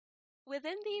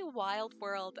Within the wild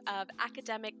world of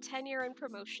academic tenure and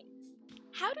promotion,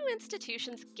 how do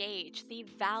institutions gauge the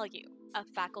value of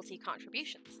faculty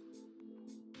contributions?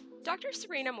 Dr.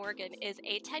 Serena Morgan is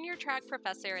a tenure-track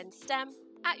professor in STEM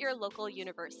at your local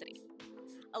university.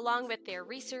 Along with their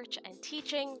research and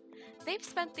teaching, they've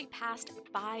spent the past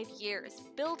 5 years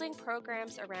building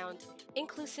programs around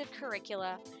inclusive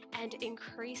curricula and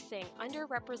increasing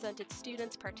underrepresented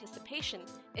students' participation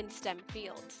in STEM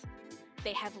fields.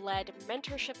 They have led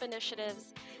mentorship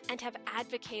initiatives and have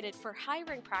advocated for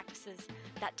hiring practices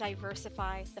that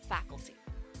diversify the faculty.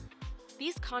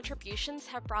 These contributions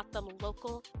have brought them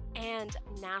local and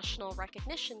national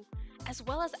recognition, as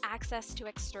well as access to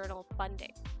external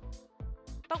funding.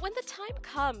 But when the time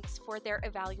comes for their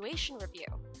evaluation review,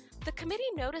 the committee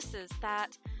notices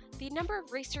that the number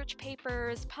of research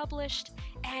papers published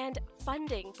and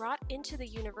funding brought into the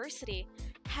university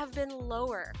have been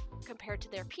lower compared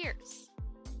to their peers.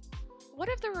 One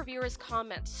of the reviewers'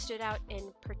 comments stood out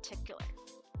in particular.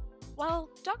 While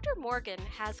Dr. Morgan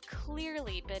has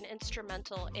clearly been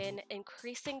instrumental in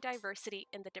increasing diversity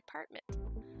in the department,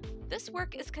 this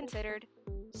work is considered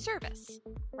service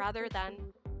rather than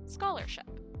scholarship,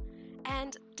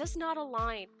 and does not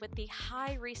align with the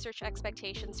high research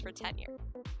expectations for tenure.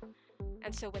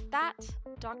 And so with that,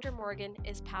 Dr. Morgan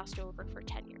is passed over for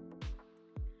tenure.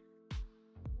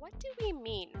 What do we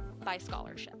mean by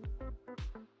scholarship?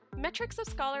 Metrics of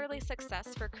scholarly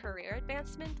success for career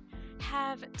advancement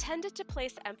have tended to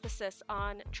place emphasis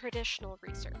on traditional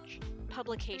research,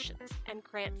 publications, and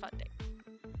grant funding.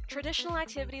 Traditional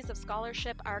activities of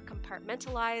scholarship are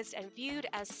compartmentalized and viewed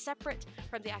as separate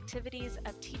from the activities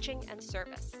of teaching and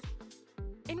service.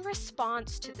 In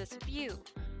response to this view,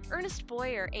 Ernest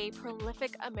Boyer, a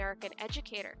prolific American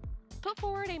educator, put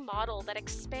forward a model that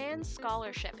expands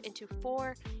scholarship into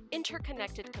 4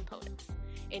 interconnected components,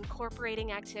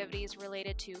 incorporating activities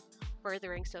related to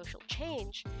furthering social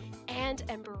change and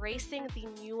embracing the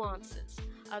nuances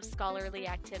of scholarly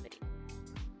activity.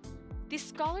 The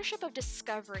scholarship of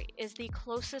discovery is the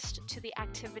closest to the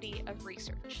activity of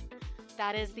research.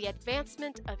 That is the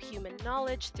advancement of human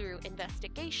knowledge through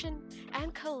investigation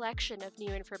and collection of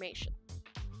new information.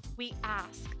 We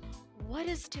ask, what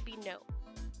is to be known?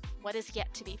 What is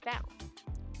yet to be found?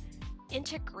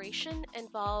 Integration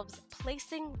involves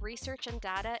placing research and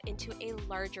data into a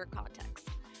larger context,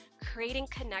 creating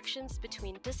connections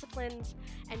between disciplines,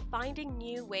 and finding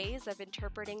new ways of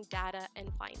interpreting data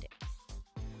and findings.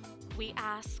 We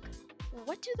ask,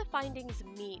 what do the findings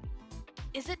mean?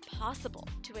 Is it possible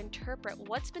to interpret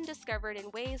what's been discovered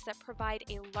in ways that provide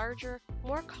a larger,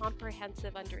 more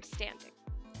comprehensive understanding?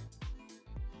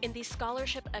 In the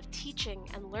scholarship of teaching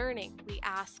and learning, we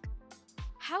ask,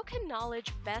 how can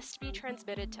knowledge best be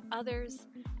transmitted to others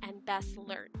and best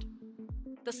learned?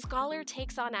 The scholar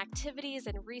takes on activities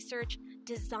and research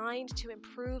designed to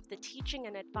improve the teaching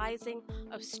and advising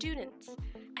of students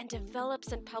and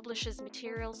develops and publishes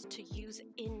materials to use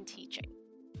in teaching.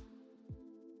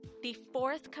 The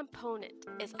 4th component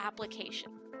is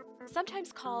application,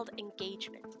 sometimes called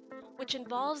engagement, which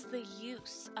involves the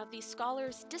use of the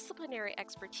scholar's disciplinary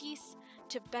expertise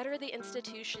to better the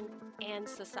institution and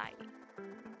society.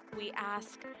 We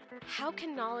ask, how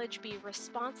can knowledge be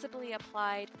responsibly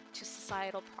applied to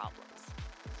societal problems?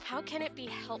 How can it be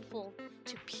helpful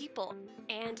to people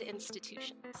and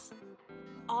institutions?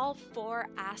 All 4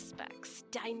 aspects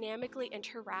dynamically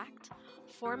interact,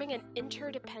 forming an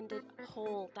interdependent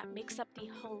whole that makes up the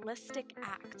holistic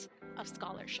act of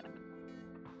scholarship.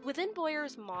 Within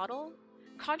Boyer's model,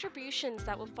 contributions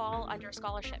that will fall under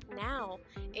scholarship now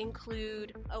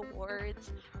include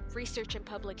awards, research and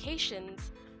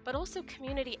publications, but also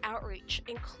community outreach,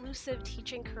 inclusive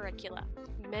teaching curricula,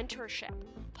 mentorship,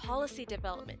 policy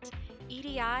development,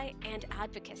 EDI, and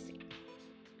advocacy.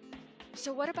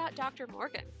 So what about Dr.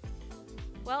 Morgan?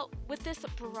 Well, with this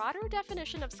broader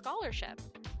definition of scholarship,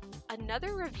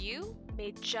 another review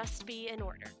may just be in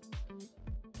order.